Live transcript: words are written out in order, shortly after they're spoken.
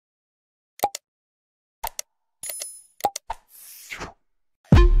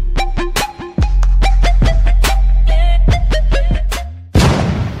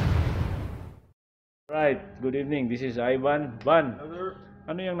good evening. This is Ivan. Van, Hello, sir.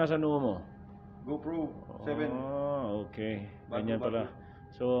 ano yung nasa noo mo? GoPro 7. Oh, okay. Bago, Ganyan pala.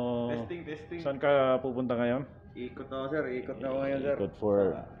 So, Testing. saan ka pupunta ngayon? Ikot na ako, sir. Ikot na ako ngayon, sir. Ikot for...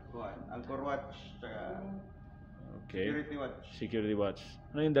 Anchor watch, tsaka Okay. security watch. Security watch.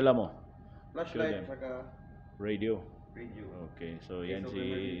 Ano yung dala mo? Flashlight, tsaka radio. radio. Okay, so yan Case of si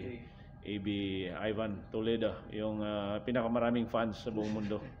emergency. AB Ivan Toledo, yung pinakamaraming fans sa buong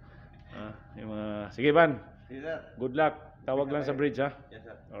mundo. Yung sige, Van. Sige, sir. Good luck. Tawag lang sa bridge, ha? Yes,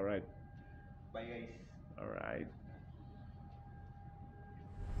 sir. Alright. Bye, guys. Alright.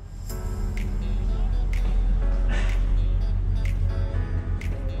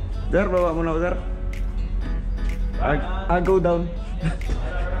 Sir, bawa mo na ako, sir. I'll go down.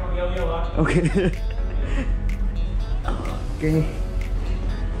 Okay. Okay.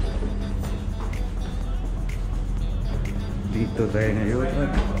 Dito tayo ngayon.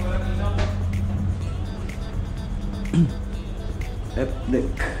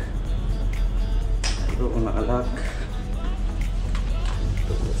 F-deck. Ito kung nakalak.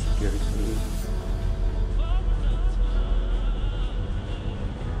 Ito po security.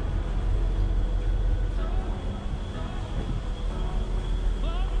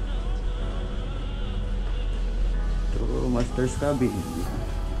 Ito master's cabin.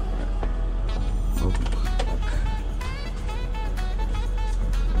 Oh.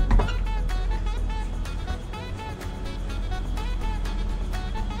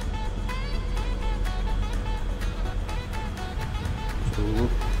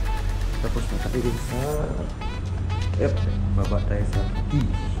 Tapos na tayo sa F, baba tayo sa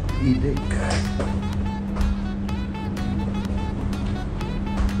E-deck.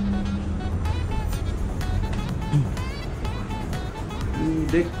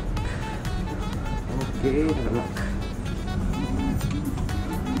 E-deck. Okay, nakalak.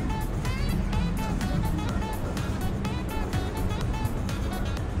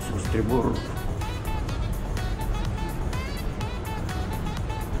 Subscriber.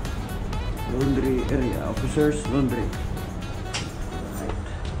 Laundry area, officers laundry.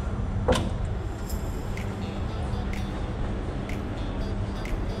 Right.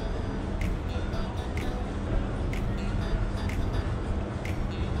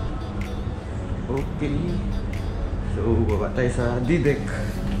 Okay. So, baba tayo sa D-deck.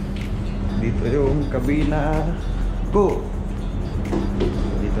 Dito yung kabina ko.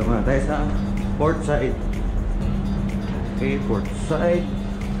 Dito nga tayo sa port side. Okay, port side.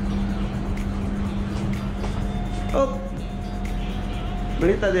 Oh,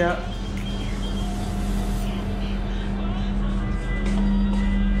 berita dia.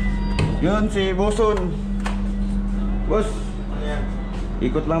 Yun si Boson. Bos, Ayan.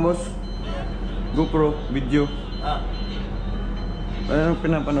 ikot lang bos. Ayan. GoPro video. Ah, Ano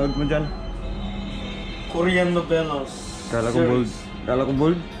pinapanood mo dyan? Korean novelas. Kala ko bold. Kala ko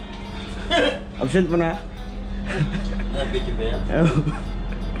bold. Absent mo na. Video ba yan?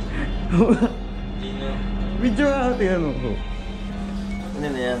 Dino. Video nga, tingnan mo. Ano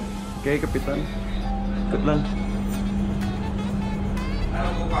na yan? Okay, kapitan. Ikot lang. Ano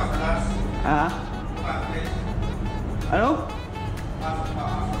ko pa sa last? Ah? Ano?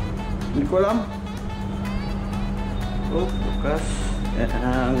 Hindi ko alam. Oh, bukas.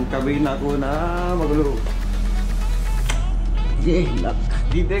 Ang kabina ko na magulo. Okay,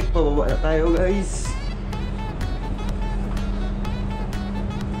 D-deck. Pababa na tayo, guys.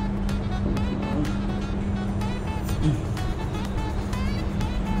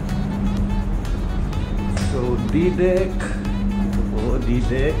 So, D-deck. Ito po,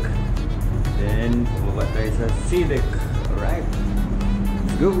 D-deck. Then, pababa tayo sa C-deck. Alright.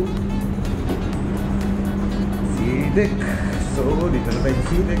 Let's go. C-deck. So, dito na tayo sa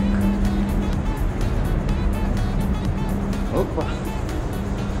C-deck. Opa.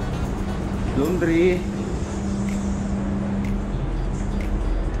 Laundry.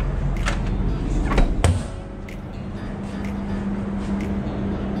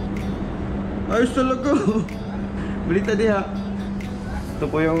 Ayos talaga. Balita diha. Ito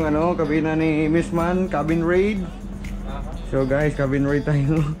po yung kabina ni Miss Man, cabin raid. So guys, cabin raid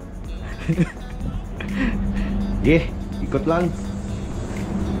tayo. Yeah, ikot lang.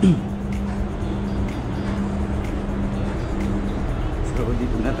 So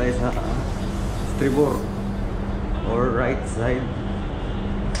dito na tayo sa tribor or right side.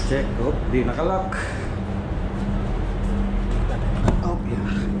 Check. Oh, di nakalock. Oh,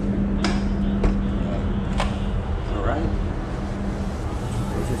 yeah. Alright.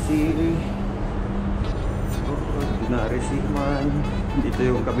 Tayo sa city. Oh, Piracy Seaman. Dito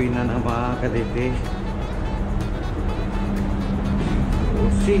yung kabina ng mga kadete. So,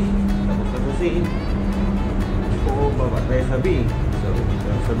 C. Tapos na sa C. baba tayo sa B. So,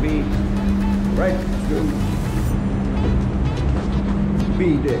 dito sa B. Right, let's go.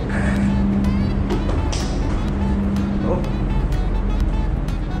 B deck. Oh.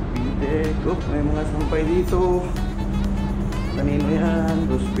 B deck. Oh, may mga sampay dito. Kanino yan?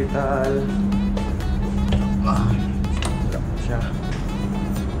 Hospital. Wala pa siya.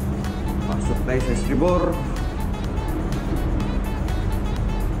 Pasok tayo sa estribor.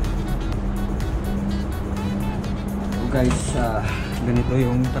 Guys, ganito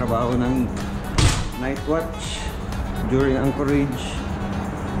yung trabaho ng night watch during Anchorage.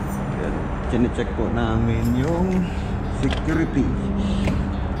 Chine-check po namin yung security,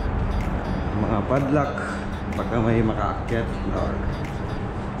 mga padlock pagka may makaakyat or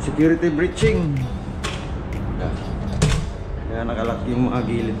security breaching. Kaya nakalak yung mga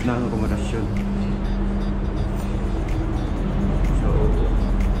gilid ng akomodasyon. So,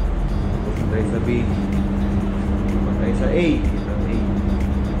 punta tayo sa B, punta tayo sa A.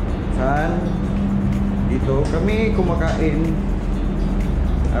 Saan? Dito kami kumakain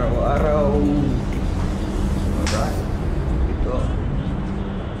araw-araw. Alright, dito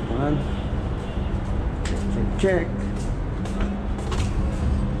man, check.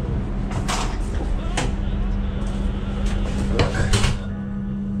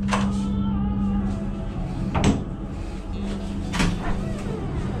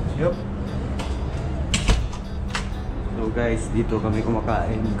 Yup. So guys, dito kami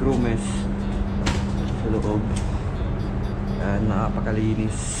kumakain, crew mess sa loob. Yan,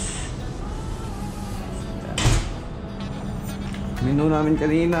 napakalinis. Menu namin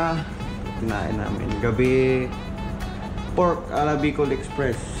kanina, kinain namin gabi, pork ala Bicol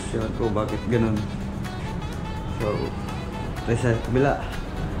Express. Yun ko bakit ganun. So, tayo sa kabila.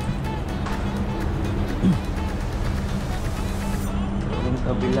 Yung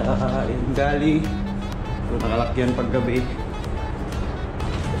kabila yung gali. So, nakalakyan pag gabi.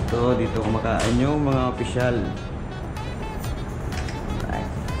 Ito, dito kumakain yung mga opisyal.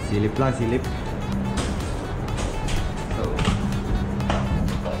 Silip lang, silip. So,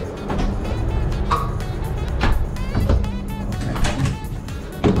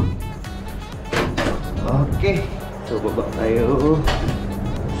 okay. So, baba tayo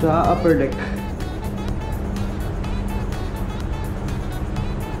sa upper deck.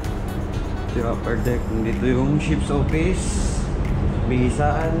 Yung upper deck, dito yung ship's office,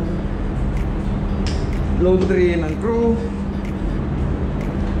 bihisaan, laundry ng crew,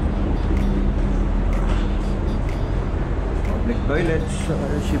 toilets,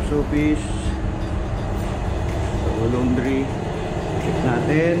 ship's office, so, laundry. Check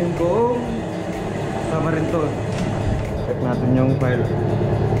natin kung sama rin to. Check natin yung file.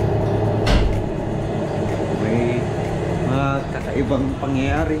 May mga kakaibang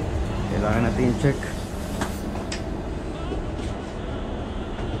pangyayari, kailangan natin check.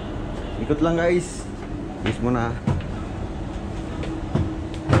 Ikot lang guys, bis mo na.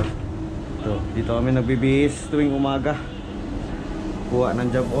 Ito, dito kami nagbibihis tuwing umaga. Kuha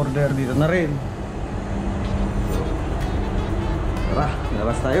ng job order dito na rin. So, tara,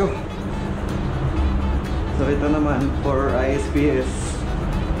 labas tayo. So ito naman for ISPS,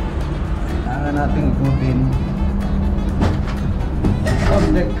 kailangan natin ikutin on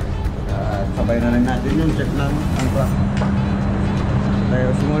deck. At sabay na rin natin yung check ng angka. Tayo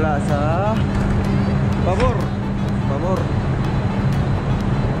simula sa pabor.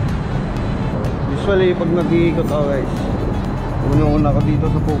 Usually pag nag-iikot ako guys, una ko dito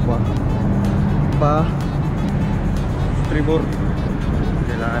sa pupa pa tribord.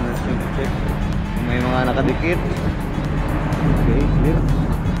 Kailangan natin check kung may mga nakadikit. Okay, clear.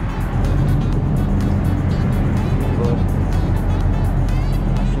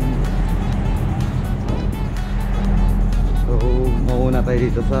 So mauna tayo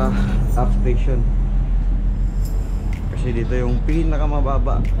dito sa aft station kasi dito yung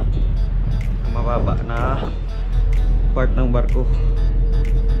pinakamababa na part ng barko.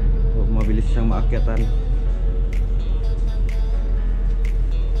 So, mabilis siyang maakyatan.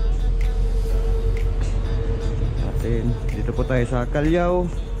 Natin dito po tayo sa Kalyaw.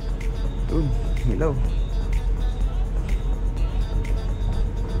 Hilaw.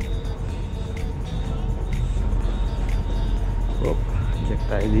 Check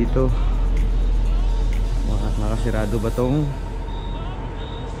tayo dito. Nakasirado ba tong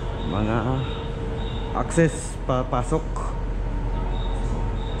mga access papasok?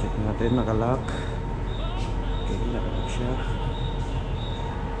 Check natin, nakalock. Okay, nakalock siya.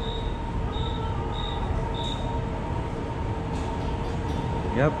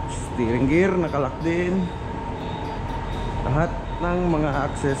 Yup, steering gear nakalock din. Lahat ng mga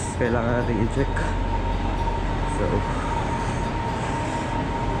access kailangan natin i-check. So So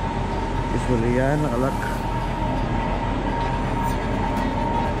usually yan nakalak.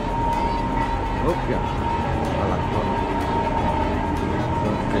 Okay, nakalak to. So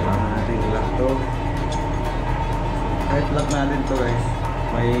kailangan natin i-lock to. Kahit lock natin to guys,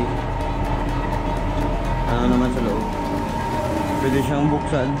 may ano naman sa loob, pwede siyang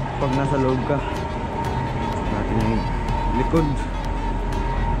buksan pag nasa loob ka. Natin yung likod.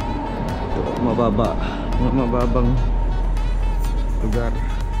 Ito, mababang lugar.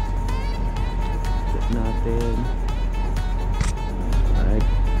 Set natin. Alright,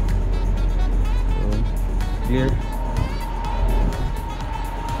 so clear.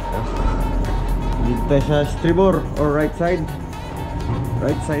 Dito tayo sa stribor or right side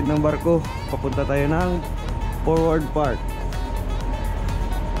ng barko. Papunta tayo ng forward part.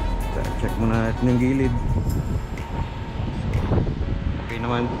 So, check muna natin yung gilid. Okay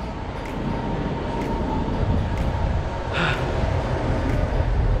naman.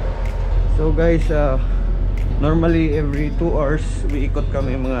 So guys, normally every 2 hours umiikot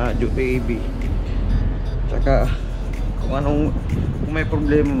kami mga duty AB. Tsaka kung may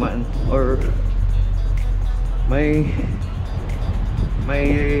problema man or may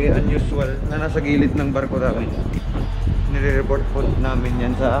unusual na nasa gilid ng barko namin, nire-report po namin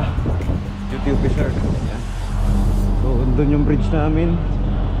yan sa duty officer. Yan. So doon yung bridge namin,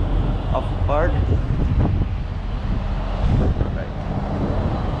 off part.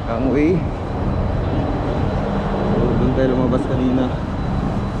 Gangway. So doon tayo lumabas kanina,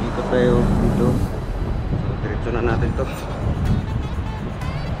 dito tayo dito. So diretso na natin to.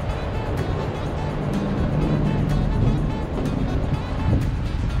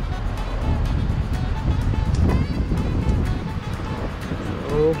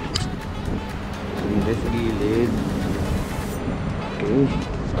 Hindi sa gilid. Okay,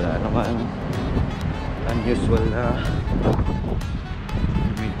 wala naman unusual na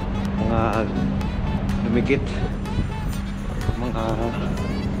mga lumikit, mga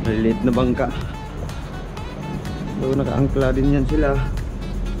maliit na bangka. So nakaangkla din yan sila.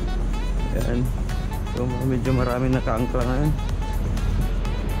 Ayan. So medyo marami nakaangkla ngayon.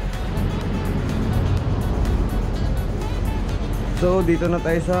 So dito na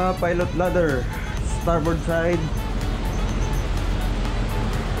tayo sa pilot ladder, starboard side.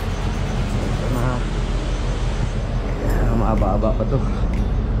 Ito na. Maaba-aba pa to.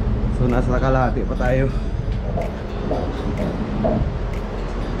 So nasa kalahati pa tayo.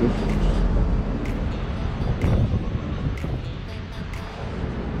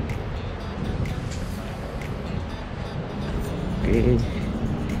 Okay.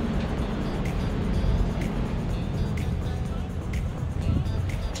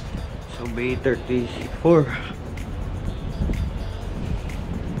 So Bay 34.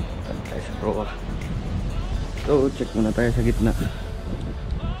 Tayo sa proa. So check muna tayo sa gitna.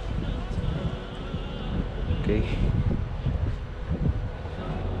 Okay.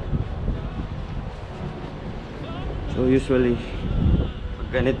 So usually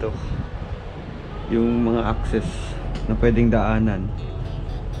pag ganito, yung mga access na pwedeng daanan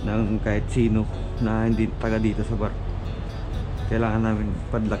ng kahit sino na hindi taga dito sa bar, kailangan namin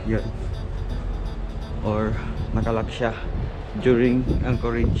padlock yun or nakalock siya during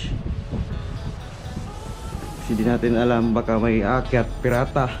Anchorage. Kasi di natin alam, baka may aakyat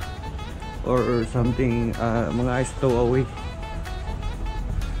pirata or something, mga stowaway.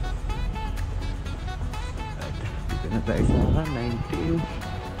 Dito na tayo sa 19.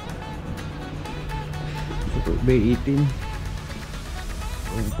 So Bay 18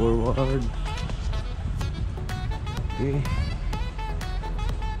 going forward. Okay.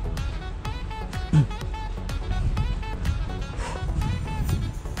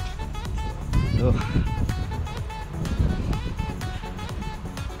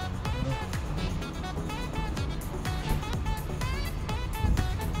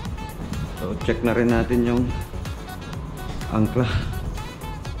 So check na rin natin yung angkla.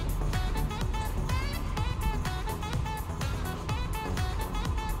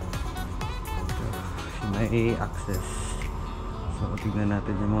 May access. So tignan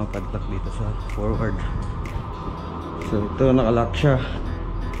natin yung mga padlock dito sa forward. So ito nakalock siya,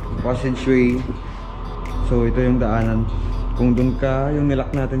 passageway. So ito yung daanan. Kung dun ka, yung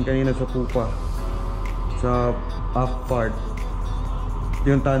nilock natin kanina sa pupa, sa off part,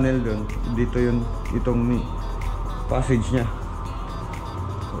 yung tunnel dun, dito yun, itong passage nya.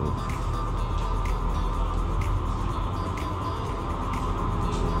 So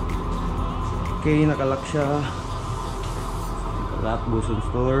okay, nakalock siya. Lock, boson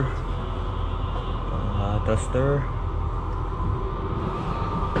store, thruster.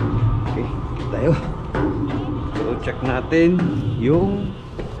 Okay, tayo. So check natin yung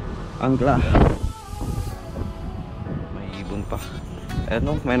angkla. May ibon pa. Ayan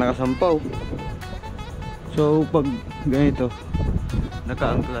o, may nakasampaw. So pag ganito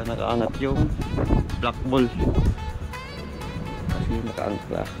nakaangkla, nakaangat yung black ball kasi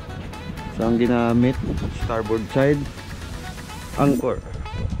nakaangkla. So ang ginamit, starboard side anchor.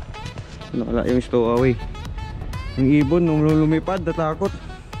 Nakala yung stowaway. Yung ibon nung lumipad natakot.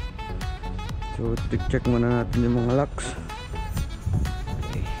 So check muna natin yung mga locks.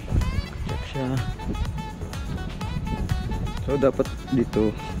 Okay. Check siya. So dapat dito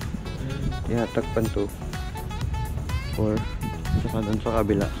ihatakpan to or saka dun sa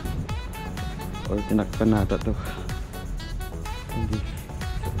kabila or tinakpan nata to. Hindi.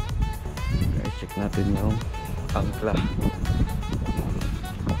 Guys, check natin yung angkla.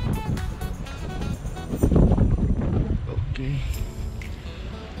 Okay.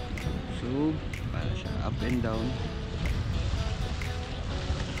 So para siya up and down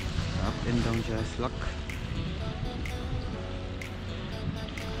siya, slack.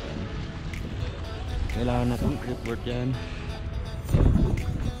 Kailangan natin report yan.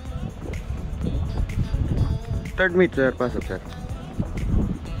 Third meet sir, pasok sir.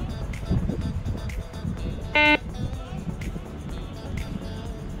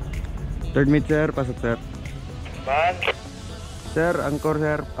 Third meet sir, pasok sir. Man, Sir, anchor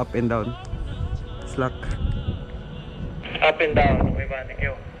sir, up and down. Slack. up and down. Okay ba? Thank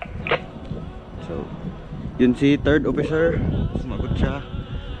you. So, yun si third officer. Sumagot siya.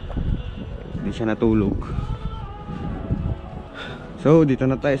 Hindi siya natulog. So, dito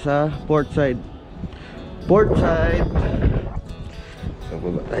na tayo sa port side. Port side. So,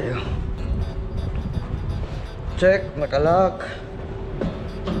 baba tayo. Check, nakalock.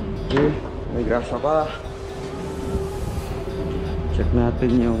 Okay, may grasa pa. Check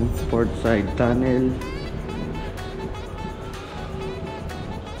natin yung port side tunnel.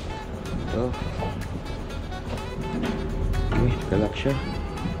 Ito. Okay, nakalock siya.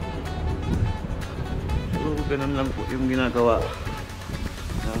 So, ganun lang po yung ginagawa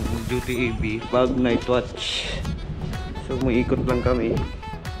ng duty AB pag night watch. So, umiikot lang kami.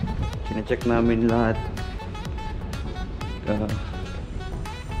 Sine-check namin lahat.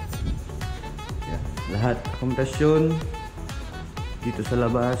 Lahat kompresyon dito sa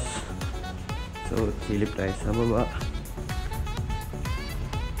labas. So silip tayo sa baba.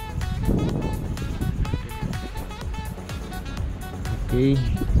 Okay,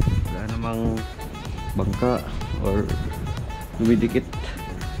 wala namang bangka or dumidikit.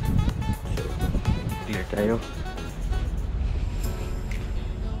 So clear tayo.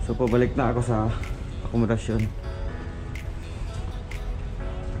 So pabalik na ako sa akomodasyon.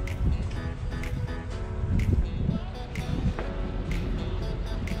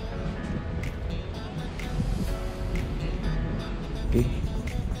 Okay.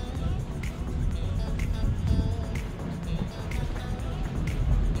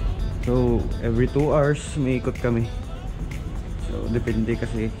 So every 2 hours may ikot kami. So depende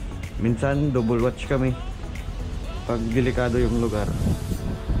kasi minsan double watch kami pag delikado yung lugar.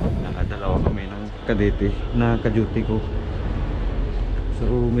 Nakadalawa kami ng kadete na ka-duty ko. So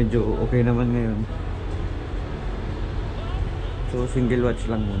medyo okay naman ngayon. So single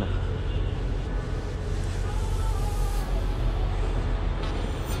watch lang muna.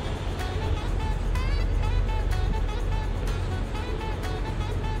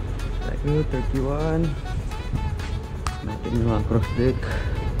 Tayo 31. Natin yung mga cross deck.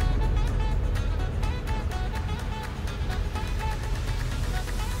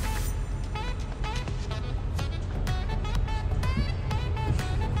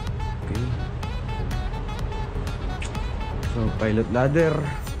 Okay. So pilot ladder,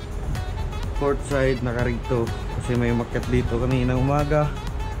 port side nakarigto kasi may umakyat dito kanina umaga.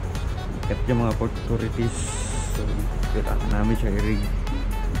 Umakyat yung mga port authorities. So kailangan namin siya i-rig.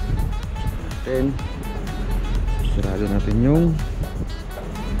 Then sarado natin yung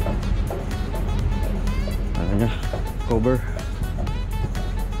ano niya, cover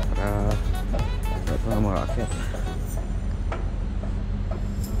para makaakyat.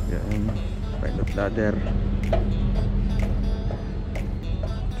 Yan, pilot ladder.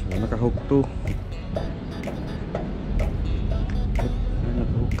 So naka-hook to.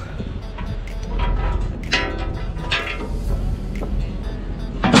 Naka-hook.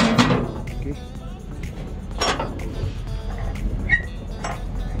 Okay.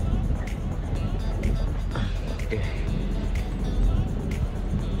 Okay.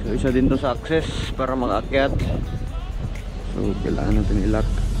 So isa din to sa access para makaakyat. So kailangan natin i-lock.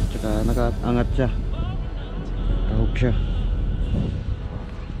 Tsaka nakaangat siya. Naka-hook siya.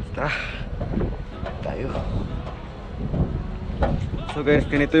 Basta tayo. So guys,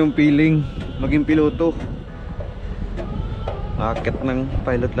 ganito yung feeling maging piloto. Akit ng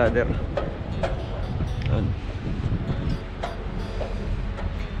pilot ladder. Ayan.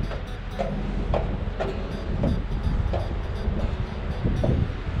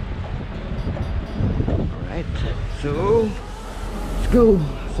 Alright, so let's go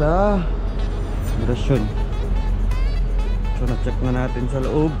sa migrasyon. So na-check na natin sa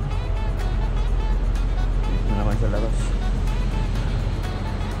loob. Ito naman sa labas.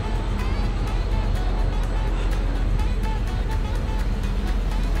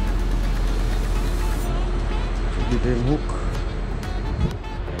 Dito yung hook.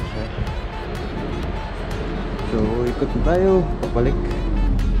 So ikot na tayo papalik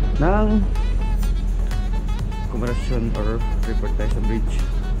ng accommodation or report tayo sa bridge.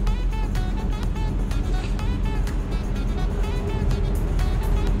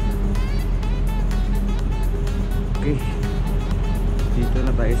 Okay, dito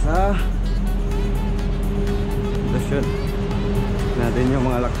na tayo sa accommodation. Natin yung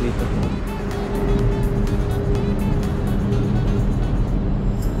mga lock dito.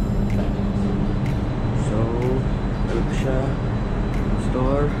 Siya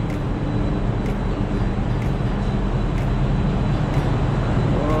store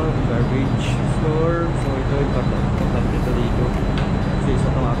garbage store. So ito important dito kasi isa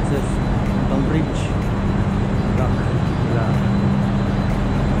itong access itong bridge lock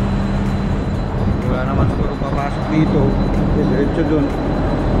wala naman siguro papasok dito diretso dun.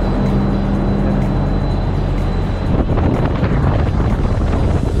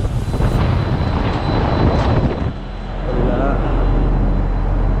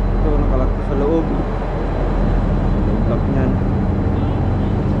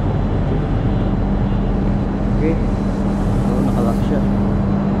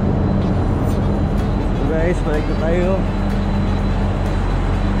 Balik na tayo.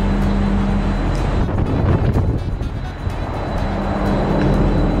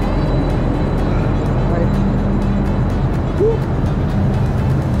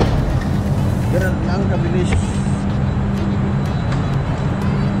 Ganun lang kabilis.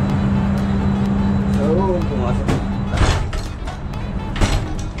 So, pumasok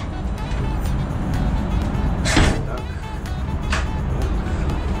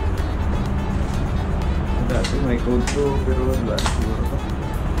may code to, pero wala siguro to.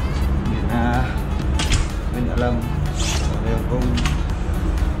 Hindi na alam. Ayun kung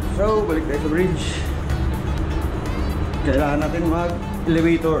so, balik tayo sa bridge. Kailangan natin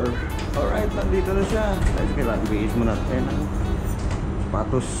mag-elevator. Alright, nandito na siya. Kasi kailangan bihis muna natin ang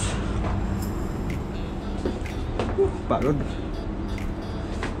sapatos. Pagod.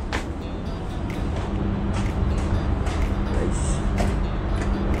 Guys.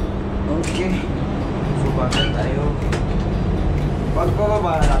 Okay. Bakit tayo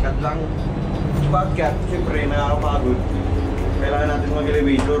pagpababa, lakad lang. Pagkat, siyempre nakakapagod, kailangan natin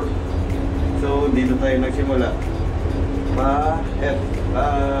mag-elevator. So, dito tayo nagsimula pa F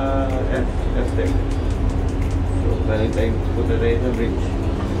step. So, galing tayo punta tayo sa bridge.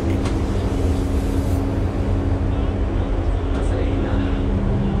 Nasa ina.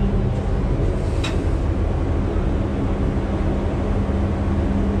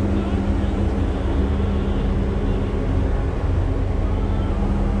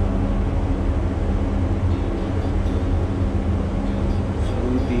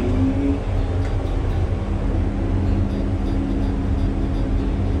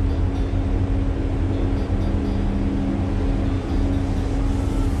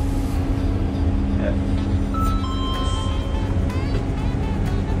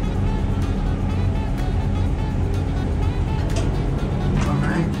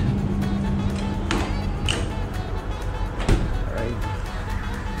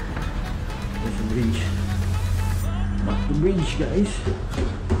 Bridge. Back to bridge, guys.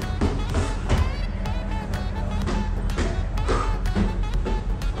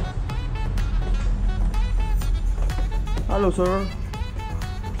 Hello, sir.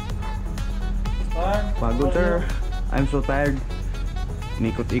 Pagod, sir. I'm so tired.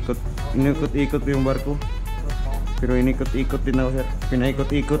 Inikot-ikot yung barko. Pero inikot-ikot din ako, sir.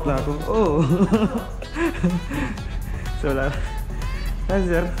 Pinaikot-ikot lang ako. Oh. So,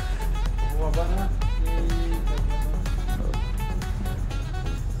 sir. Bumaba na.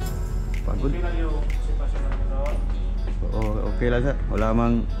 Pagod. Okay lang yung sitwasyon natin doon. Oo, okay lang, sir. Wala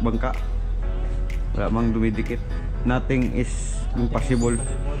mang bangka. Wala mang dumidikit. Nothing is impossible.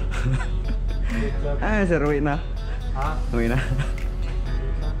 Ah, sir, uwi na. Ha? Uwi na.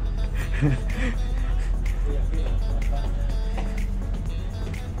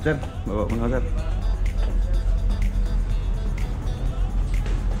 Sir, baba mo na, sir.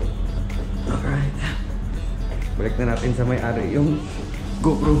 Balik na natin sa may-ari yung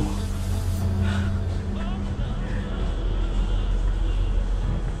GoPro.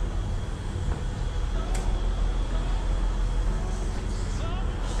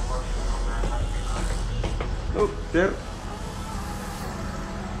 Oh, sir.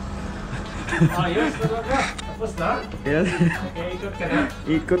 Ayos talaga. Tapos na? Yan. Okay, ikot ka na.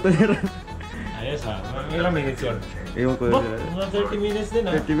 Ikot na sir. Ayos ha. Ilang minutes yun? Ewan ko Bah, sir. mga 30 minutes din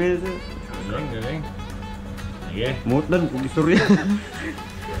ha. 30 minutes sir. Galing, galing. Sige. Muutlan kung istorya.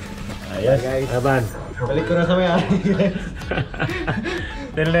 Ayos. Guys. Laban. Balik ko na sa may-ari.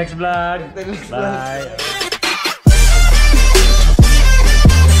 Till next vlog. Till next vlog. Bye.